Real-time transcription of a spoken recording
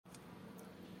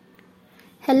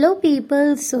Hello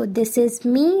people, so this is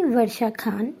me Barsha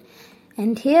Khan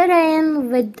and here I am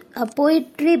with a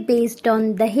poetry based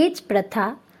on Dahej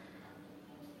Pratha.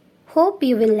 Hope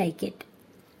you will like it.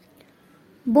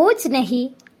 बोझ नहीं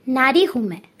नारी हूँ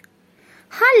मैं,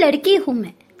 हाँ लड़की हूँ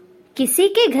मैं, किसी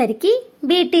के घर की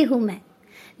बेटी हूँ मैं।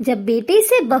 जब बेटी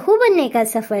से बहू बनने का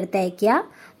सफर तय किया,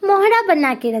 मोहरा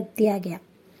बना के रख दिया गया।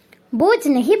 बोझ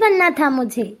नहीं बनना था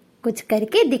मुझे, कुछ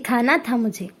करके दिखाना था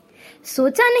मुझे।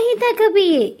 सोचा नहीं था कभी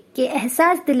ये कि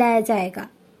एहसास दिलाया जाएगा।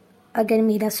 अगर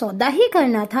मेरा सौदा ही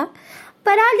करना था,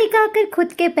 परा लिखा कर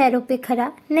खुद के पैरों पे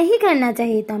खड़ा नहीं करना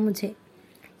चाहिए था मुझे।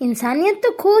 इंसानियत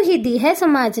तो खो ही दी है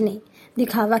समाज ने,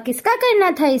 दिखावा किसका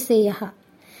करना था इसे यहाँ।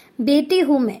 बेटी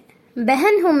हूँ मैं,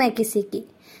 बहन हूँ मैं किसी की,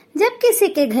 जब किसी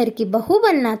के घर की बहू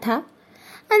बनना था,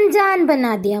 अनजान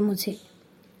बना दिया मुझे।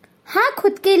 हाँ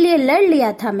खुद के लिए लड़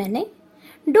लिया था मैंने,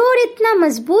 डोर इतना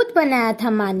मजबूत बनाया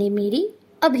था माँ ने मेरी।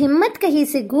 अब हिम्मत कहीं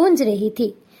से गूंज रही थी,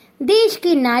 देश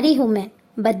की नारी हूँ मैं,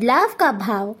 बदलाव का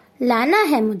भाव लाना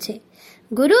है मुझे।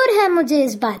 गुरूर है मुझे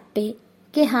इस बात पे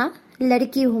कि हाँ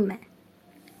लड़की हूँ मैं।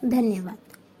 धन्यवाद।